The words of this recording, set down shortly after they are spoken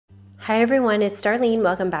Hi everyone, it's Darlene.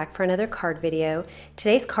 Welcome back for another card video.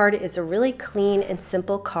 Today's card is a really clean and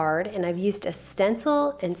simple card, and I've used a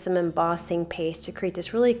stencil and some embossing paste to create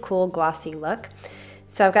this really cool glossy look.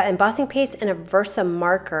 So I've got embossing paste and a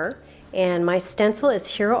Versamarker, and my stencil is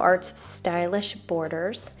Hero Arts Stylish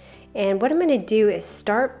Borders. And what I'm going to do is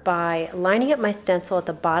start by lining up my stencil at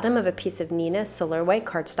the bottom of a piece of Neenah Solar White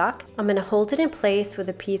cardstock. I'm going to hold it in place with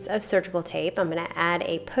a piece of surgical tape. I'm going to add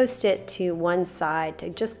a post-it to one side to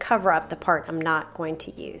just cover up the part I'm not going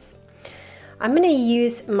to use. I'm going to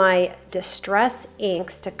use my Distress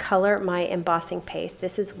inks to color my embossing paste.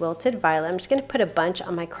 This is Wilted Violet. I'm just going to put a bunch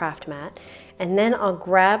on my craft mat, and then I'll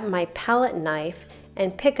grab my palette knife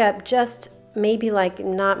and pick up just maybe like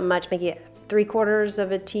not much, maybe 3/4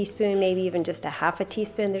 of a teaspoon, maybe even just a half a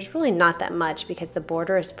teaspoon. There's really not that much because the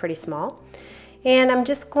border is pretty small. And I'm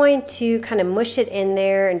just going to kind of mush it in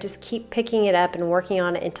there and just keep picking it up and working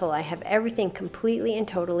on it until I have everything completely and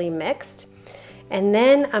totally mixed. And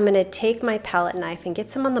then I'm going to take my palette knife and get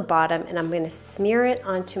some on the bottom, and I'm going to smear it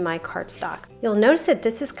onto my cardstock. You'll notice that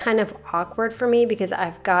this is kind of awkward for me because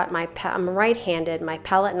I've got I'm right-handed. My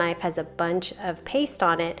palette knife has a bunch of paste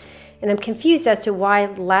on it, and I'm confused as to why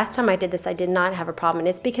last time I did this I did not have a problem, and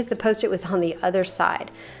it's because the post-it was on the other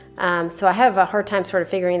side. So I have a hard time sort of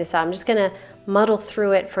figuring this out. I'm just going to muddle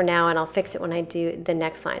through it for now, and I'll fix it when I do the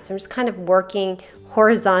next line. So I'm just kind of working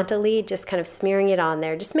horizontally, just kind of smearing it on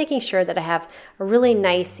there, just making sure that I have a really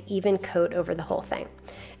nice even coat over the whole thing.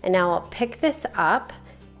 And now I'll pick this up.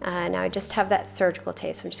 Now I just have that surgical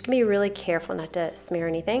tape, so I'm just going to be really careful not to smear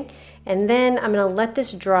anything. And then I'm going to let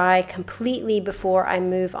this dry completely before I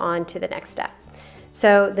move on to the next step.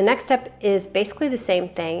 So the next step is basically the same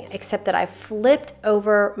thing, except that I flipped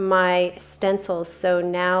over my stencils, so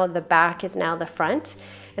now the back is now the front.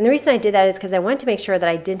 And the reason I did that is because I wanted to make sure that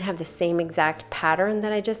I didn't have the same exact pattern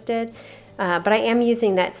that I just did, but I am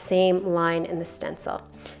using that same line in the stencil.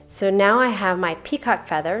 So now I have my peacock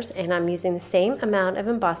feathers, and I'm using the same amount of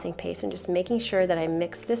embossing paste and just making sure that I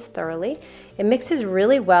mix this thoroughly. It mixes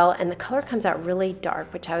really well, and the color comes out really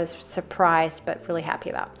dark, which I was surprised but really happy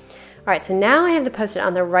about. All right, so now I have the post-it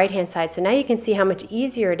on the right-hand side, so now you can see how much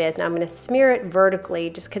easier it is. Now I'm going to smear it vertically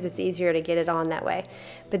just because it's easier to get it on that way.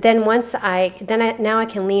 But then now I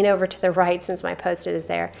can lean over to the right since my post-it is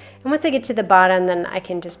there. And once I get to the bottom, then I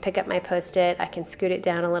can just pick up my post-it, I can scoot it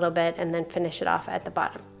down a little bit, and then finish it off at the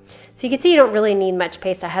bottom. So you can see you don't really need much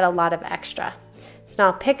paste. I had a lot of extra. So now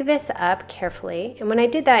I'll pick this up carefully, and when I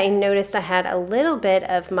did that I noticed I had a little bit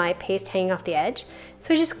of my paste hanging off the edge,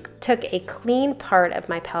 so I just took a clean part of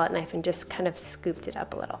my palette knife and just kind of scooped it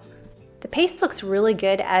up a little. The paste looks really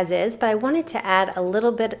good as is, but I wanted to add a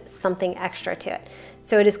little bit something extra to it.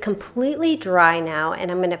 So it is completely dry now, and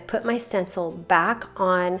I'm going to put my stencil back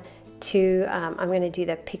on to, I'm going to do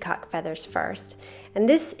the peacock feathers first. And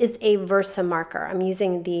this is a Versamarker. I'm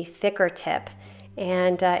using the thicker tip.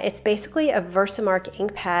 And it's basically a Versamark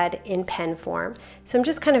ink pad in pen form. So I'm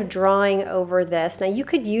just kind of drawing over this. Now you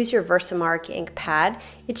could use your Versamark ink pad.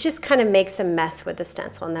 It just kind of makes a mess with the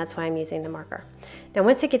stencil, and that's why I'm using the marker. Now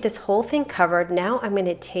once I get this whole thing covered, now I'm going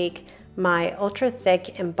to take my ultra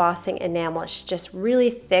thick embossing enamel. It's just really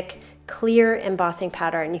thick, clear embossing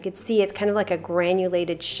powder, and you can see it's kind of like a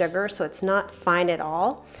granulated sugar, so it's not fine at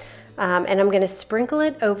all. And I'm going to sprinkle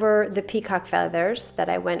it over the peacock feathers that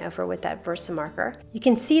I went over with that Versamarker. You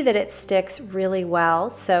can see that it sticks really well,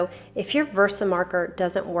 so if your Versamarker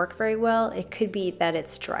doesn't work very well, it could be that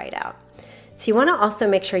it's dried out. So you want to also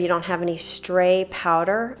make sure you don't have any stray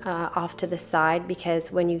powder off to the side,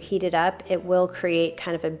 because when you heat it up, it will create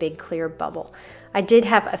kind of a big clear bubble. I did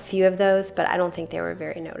have a few of those, but I don't think they were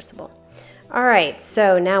very noticeable. All right,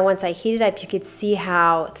 so now once I heat it up, you could see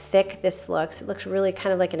how thick this looks. It looks really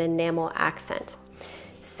kind of like an enamel accent.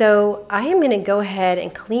 So I am going to go ahead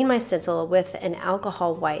and clean my stencil with an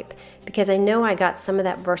alcohol wipe, because I know I got some of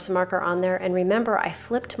that Versamarker on there, and remember I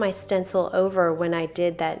flipped my stencil over when I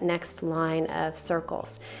did that next line of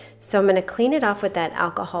circles. So I'm going to clean it off with that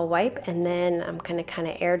alcohol wipe, and then I'm going to kind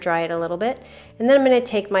of air dry it a little bit, and then I'm going to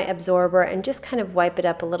take my absorber and just kind of wipe it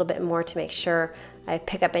up a little bit more to make sure I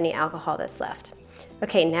pick up any alcohol that's left.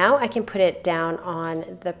 Okay, now I can put it down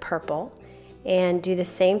on the purple and do the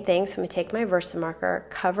same thing. So I'm going to take my Versamarker,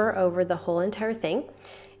 cover over the whole entire thing,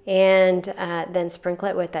 and then sprinkle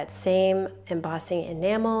it with that same embossing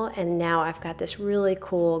enamel, and now I've got this really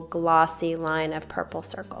cool glossy line of purple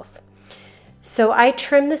circles. So I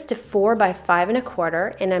trimmed this to 4 by 5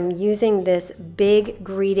 1/4, and I'm using this big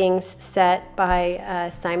greetings set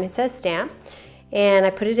by Simon Says Stamp. and I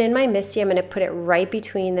put it in my MISTI. I'm going to put it right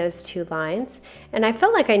between those two lines. And I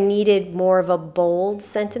felt like I needed more of a bold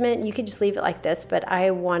sentiment. You could just leave it like this, but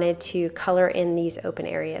I wanted to color in these open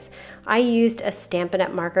areas. I used a Stampin'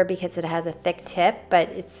 Up! Marker because it has a thick tip,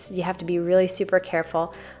 but you have to be really super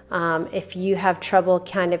careful. If you have trouble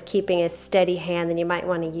kind of keeping a steady hand, then you might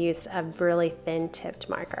want to use a really thin tipped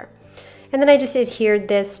marker. And then I just adhered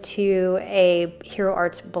this to a Hero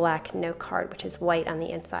Arts black note card, which is white on the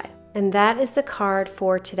inside. And that is the card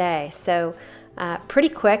for today. So pretty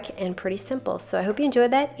quick and pretty simple. So I hope you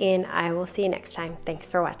enjoyed that, and I will see you next time. Thanks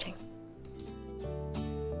for watching.